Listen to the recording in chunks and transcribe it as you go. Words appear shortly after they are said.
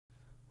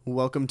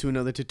Welcome to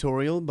another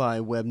tutorial by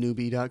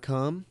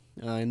webnewbie.com.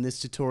 In this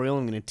tutorial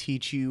I'm going to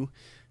teach you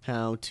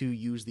how to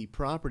use the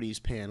properties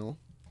panel,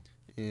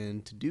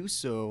 and to do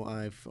so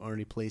I've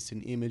already placed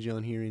an image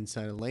on here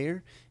inside a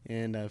layer,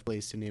 and I've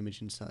placed an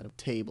image inside a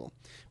table.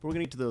 But we're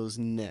going to get to those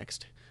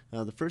next.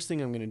 The first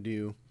thing I'm going to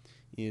do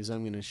is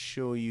I'm going to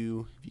show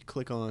you, if you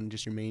click on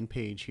just your main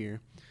page here,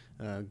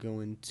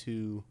 go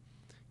into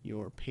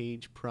your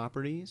page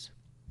properties.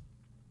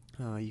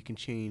 You can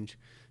change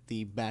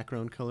the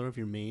background color of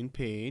your main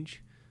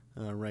page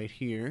right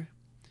here,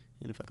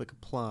 and if I click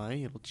apply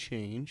it'll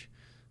change,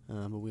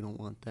 but we don't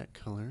want that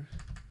color,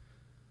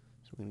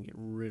 so we're going to get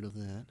rid of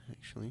that.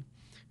 Actually,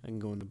 I can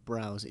go into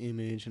browse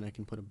image and I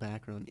can put a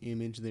background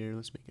image there.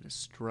 Let's make it a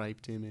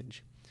striped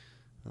image,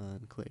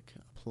 and click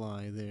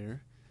apply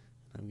there.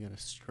 I've got a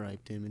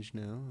striped image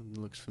now. It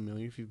looks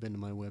familiar if you've been to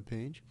my web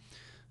page.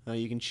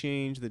 You can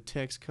change the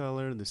text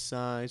color, the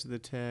size of the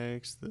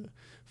text, the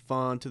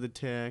font of the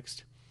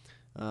text.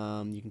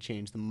 You can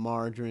change the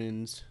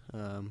margins.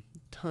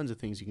 Tons of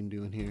things you can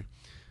do in here.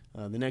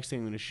 The next thing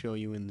I'm going to show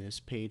you in this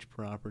page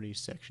properties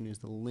section is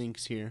the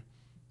links here.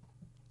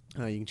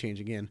 You can change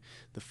again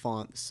the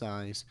font, the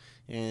size,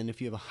 and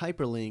if you have a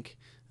hyperlink,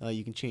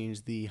 you can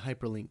change the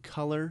hyperlink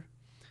color.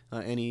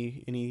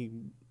 Any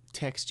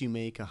text you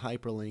make, a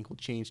hyperlink will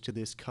change to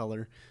this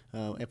color.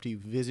 After you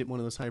visit one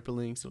of those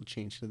hyperlinks, it'll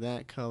change to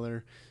that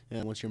color.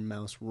 Once your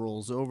mouse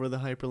rolls over the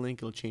hyperlink,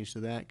 it'll change to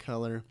that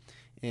color.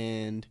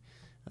 And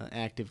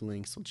active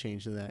links will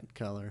change to that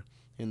color.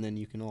 And then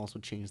you can also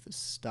change the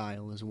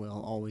style as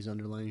well. Always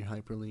underline your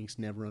hyperlinks,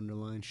 never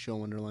underline,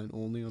 show underline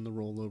only on the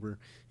rollover,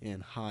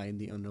 and hide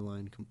the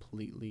underline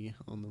completely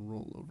on the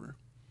rollover.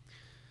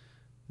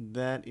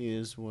 That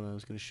is what I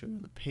was going to show you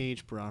in the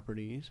page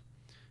properties.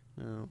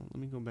 Now, let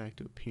me go back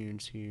to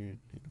appearance here and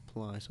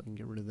apply so I can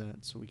get rid of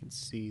that so we can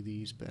see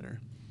these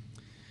better.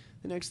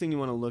 The next thing you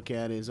want to look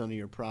at is under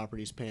your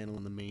properties panel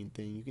in the main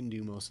thing. You can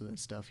do most of that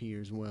stuff here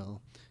as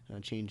well.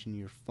 Changing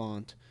your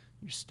font,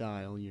 your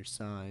style, your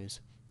size,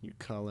 your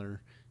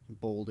color,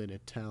 bold it,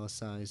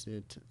 italicize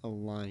it,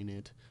 align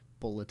it,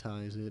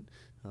 bulletize it,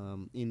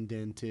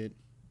 indent it,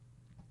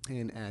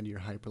 and add your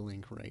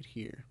hyperlink right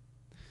here.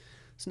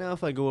 So now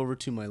if I go over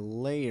to my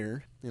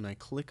layer and I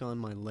click on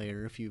my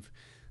layer, if you've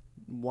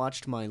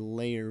watched my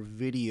layer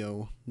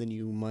video, then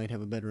you might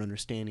have a better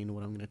understanding of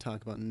what I'm going to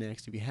talk about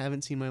next. If you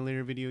haven't seen my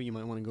layer video, you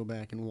might want to go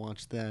back and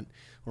watch that,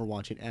 or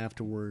watch it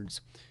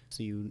afterwards,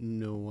 so you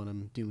know what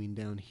I'm doing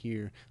down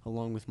here,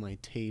 along with my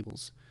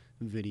tables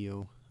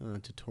video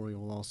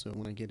tutorial also.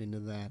 When I get into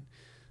that,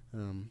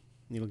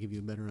 it'll give you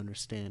a better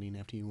understanding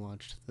after you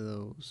watched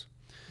those.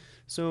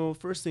 So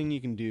first thing you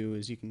can do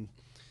is you can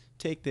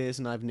take this,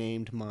 and I've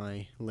named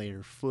my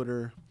layer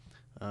footer.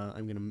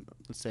 I'm going to,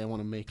 let's say I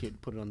want to make it,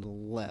 put it on the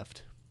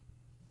left.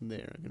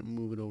 There, I'm going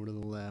to move it over to the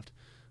left.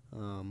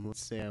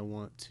 Let's say I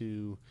want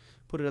to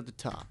put it at the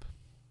top.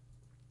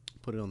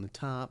 Put it on the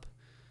top,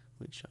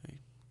 which I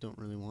don't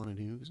really want to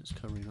do because it's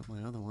covering up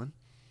my other one.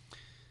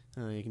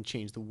 You can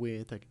change the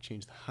width, I can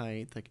change the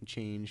height, I can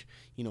change,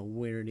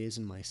 where it is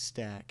in my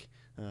stack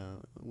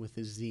with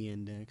the Z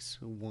index,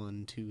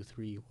 1, 2,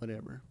 3,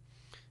 whatever.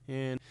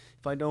 And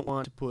if I don't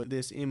want to put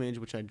this image,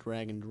 which I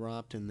drag and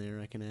dropped in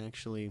there, I can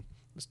actually,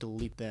 let's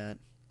delete that.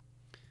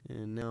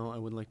 And now I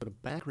would like to put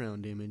a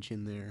background image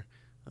in there.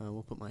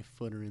 We'll put my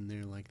footer in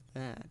there like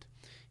that.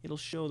 It'll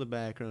show the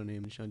background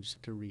image. I just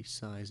have to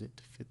resize it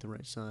to fit the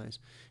right size.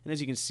 And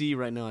as you can see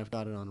right now, I've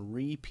got it on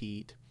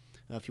repeat.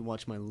 If you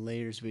watch my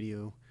layers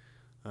video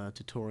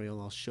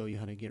tutorial, I'll show you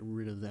how to get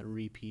rid of that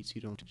repeat so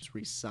you don't just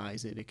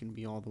resize it. It can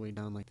be all the way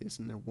down like this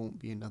and there won't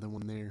be another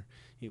one there.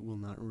 It will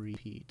not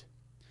repeat.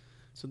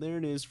 So there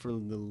it is for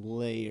the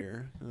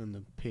layer on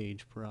the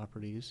page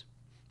properties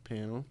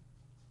panel.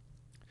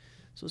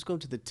 So let's go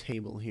to the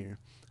table here.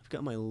 I've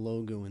got my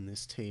logo in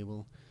this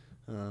table.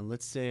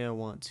 Let's say I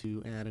want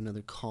to add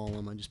another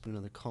column. I just put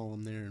another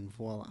column there and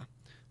voila,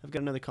 I've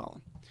got another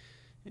column.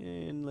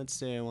 And let's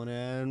say I want to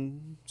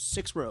add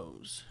 6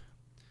 rows.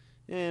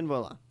 And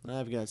voila,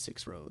 I've got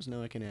 6 rows.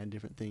 Now I can add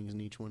different things in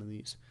each one of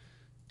these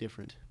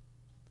different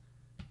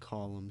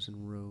columns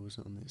and rows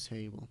on this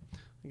table.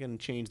 I'm going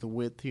to change the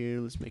width here.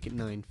 Let's make it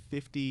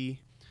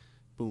 950.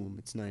 Boom,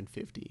 it's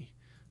 950.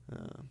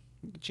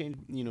 You can change,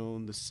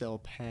 the cell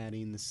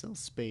padding, the cell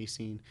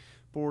spacing,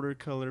 border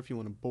color if you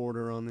want a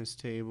border on this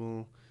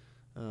table,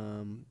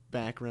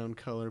 background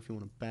color if you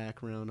want a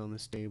background on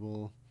this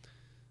table.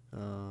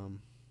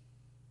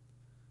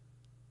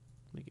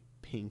 Make it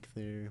pink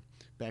there.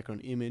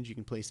 Background image, you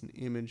can place an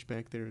image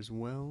back there as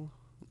well,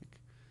 like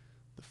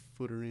the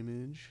footer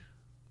image.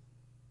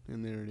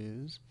 And there it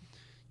is.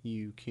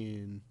 You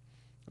can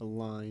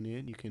align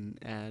it. You can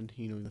add,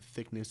 the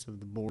thickness of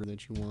the border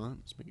that you want.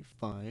 Let's make it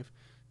 5.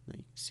 Now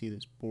you can see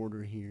this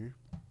border here.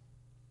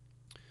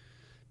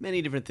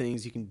 Many different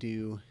things you can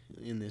do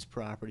in this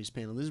properties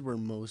panel. This is where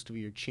most of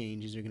your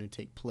changes are going to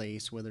take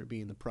place, whether it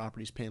be in the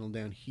properties panel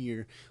down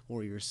here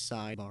or your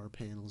sidebar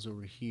panels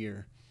over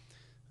here.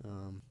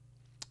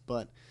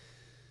 But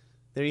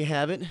There you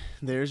have it.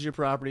 There's your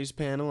properties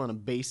panel on a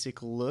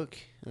basic look.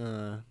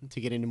 To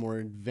get into more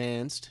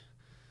advanced,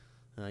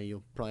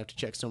 you'll probably have to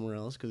check somewhere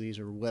else because these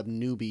are Web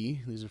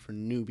Newbie. These are for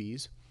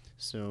newbies.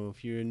 So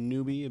if you're a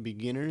newbie, a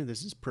beginner,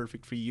 this is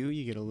perfect for you.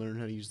 You get to learn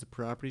how to use the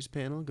properties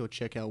panel. Go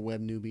check out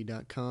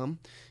webnewbie.com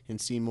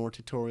and see more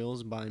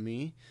tutorials by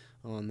me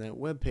on that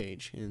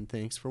webpage. And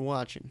thanks for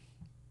watching.